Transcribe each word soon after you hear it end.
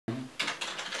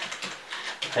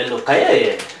Hello,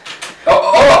 Kayeye.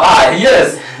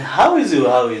 Yes. How is you,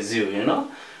 you know?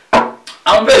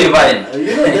 I'm very fine.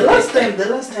 You know, the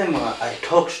last time I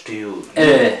talked to you,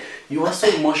 you were so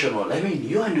emotional. I mean,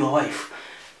 you and your wife.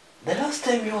 The last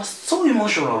time you were so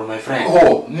emotional, my friend.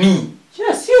 Oh, me?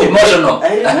 Yes, you. Emotional.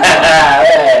 I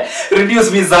remember.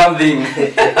 Reduce me something. Okay.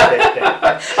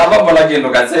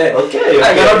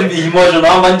 I cannot be emotional.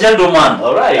 I'm a gentleman.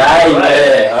 Alright.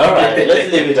 Alright.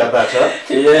 Let's leave it at that, huh?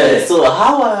 Yeah. So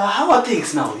how are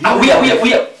things now? We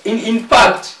are in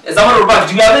fact, as a matter of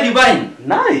fact, we are very fine.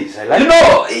 Nice. I like you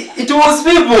know, it was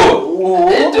people.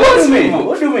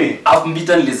 What do you mean? I've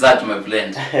beaten lizard, my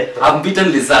friend. I've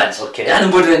beaten lizard. Okay.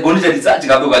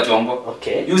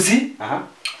 Okay. You see? Uh-huh.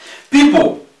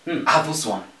 People are those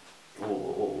one.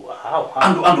 Wow.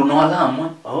 And no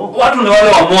alarm. Oh. Watu ni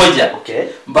wale wamoja. Okay.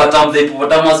 But I'm the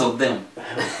hippopotamus of them.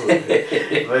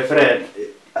 My friend,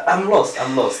 I'm lost.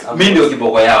 Mimi ndio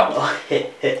kiboko yao.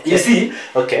 You see?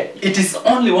 Okay. It is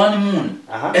only one moon.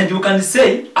 Uh-huh. And you can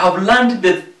say I've learned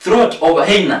the throat of a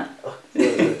hyena.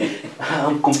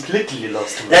 I'm completely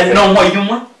lost. Yani no more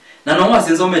human. Na no more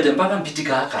senzomete mpaka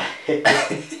mpitika haka.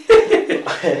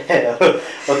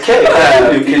 Okay.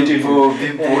 People.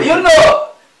 You know,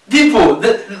 people,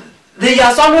 they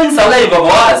are swallowing saliva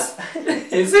for us.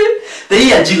 You see?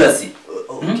 They are jealousy.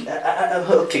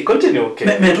 Okay, continue.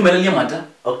 Okay. Me tumelelia mata.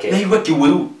 Okay. Me iwe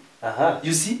kiweu. Aha.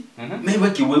 You see? Me iwe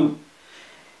kiweu.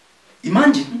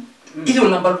 Imagine, iyo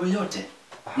lambalu yote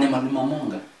ni maluma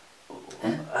monga.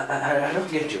 I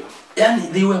don't get you. Yani,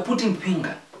 they were putting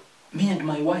finger. Me and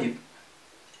my wife.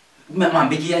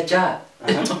 Mambikia cha.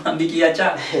 Mambikia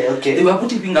cha. Okay. They were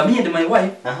putting finger. Me and my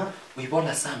wife. We bought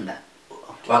a sanda.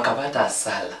 Wakapata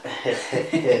asala.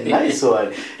 Nice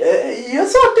one. You're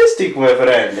so artistic, my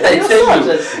friend.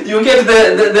 You get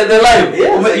the life.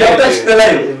 Yes, you touched the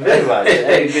life. Very much.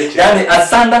 I get you. Yani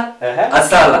asanda,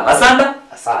 asala. Asanda,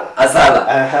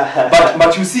 asala.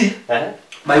 But you see,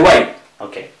 my wife.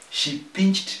 Okay. She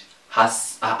pinched her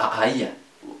ear.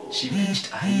 She pinched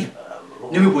her ear.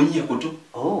 Nimebonyia kutu.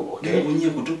 Oh, okay. Nimebonyia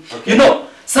kutu. You know,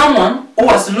 someone who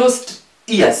has lost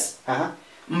ears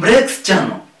breaks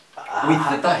channel with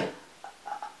the thigh.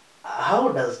 How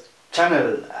does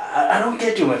channel? I don't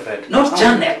get you, my friend. Not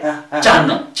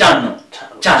channel. Channel.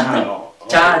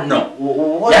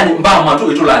 Yani mbama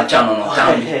tu itula channel no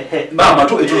tambi. Mbama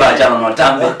tu itula channel no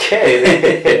tambi. Okay.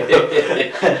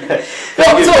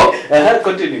 So,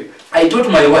 continue. I told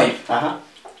my wife,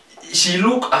 she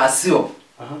look herself.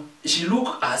 She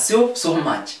look herself so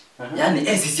much.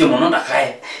 Yani sisi mononda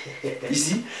kae. You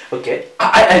see? Okay.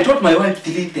 I told my wife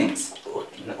 3 things.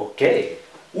 Okay.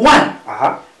 One.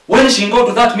 When she go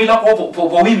to that miracle for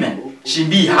women, she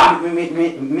be her.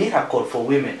 Miracle for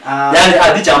women. Yani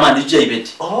adicha ama ndicho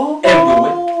ibeti.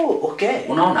 Everywhere. Okay.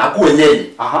 Unaona akuwe yeye.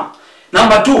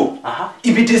 Number 2.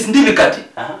 If it is difficult,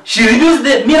 she reduce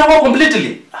the miracle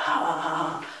completely.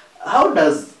 How?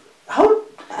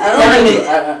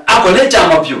 Akole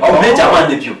chama pio. Au me chama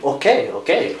ne pio.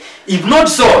 Okay. If not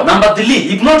so, number 3.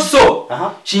 If not so,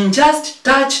 she just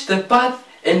touch the path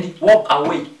and walk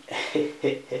away.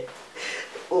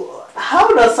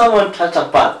 How does someone touch a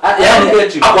path?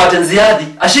 Akwate nziadi,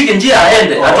 ashike njia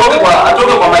aende, atoke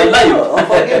kwa my life.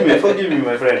 Forgive me,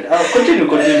 my friend. Continue.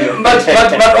 But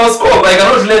Oscar, I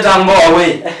cannot let her go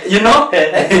away. You know,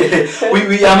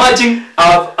 we are matching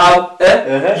up.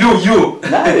 You. You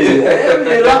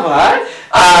love her.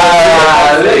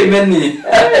 Very many. I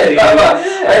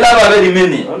love her very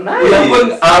many. Oh, nice. We are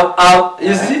going up.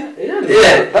 You see?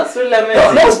 Yeah. That's really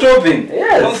amazing. No stopping.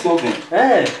 Yes. No stopping.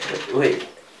 Wait.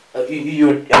 Are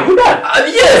you done?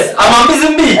 Yes, I'm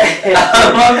amazing me.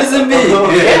 I'm amazing me.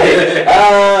 Okay.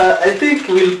 I think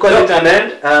we'll call it an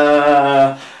end.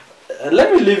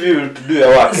 Let me leave you to do your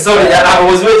work. Sorry, I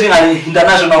was waiting an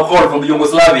international call from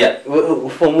Yugoslavia.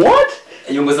 From what?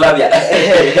 Yugoslavia.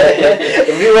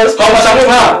 Viewers,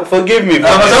 forgive me.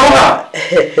 Oh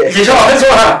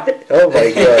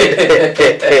my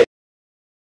God.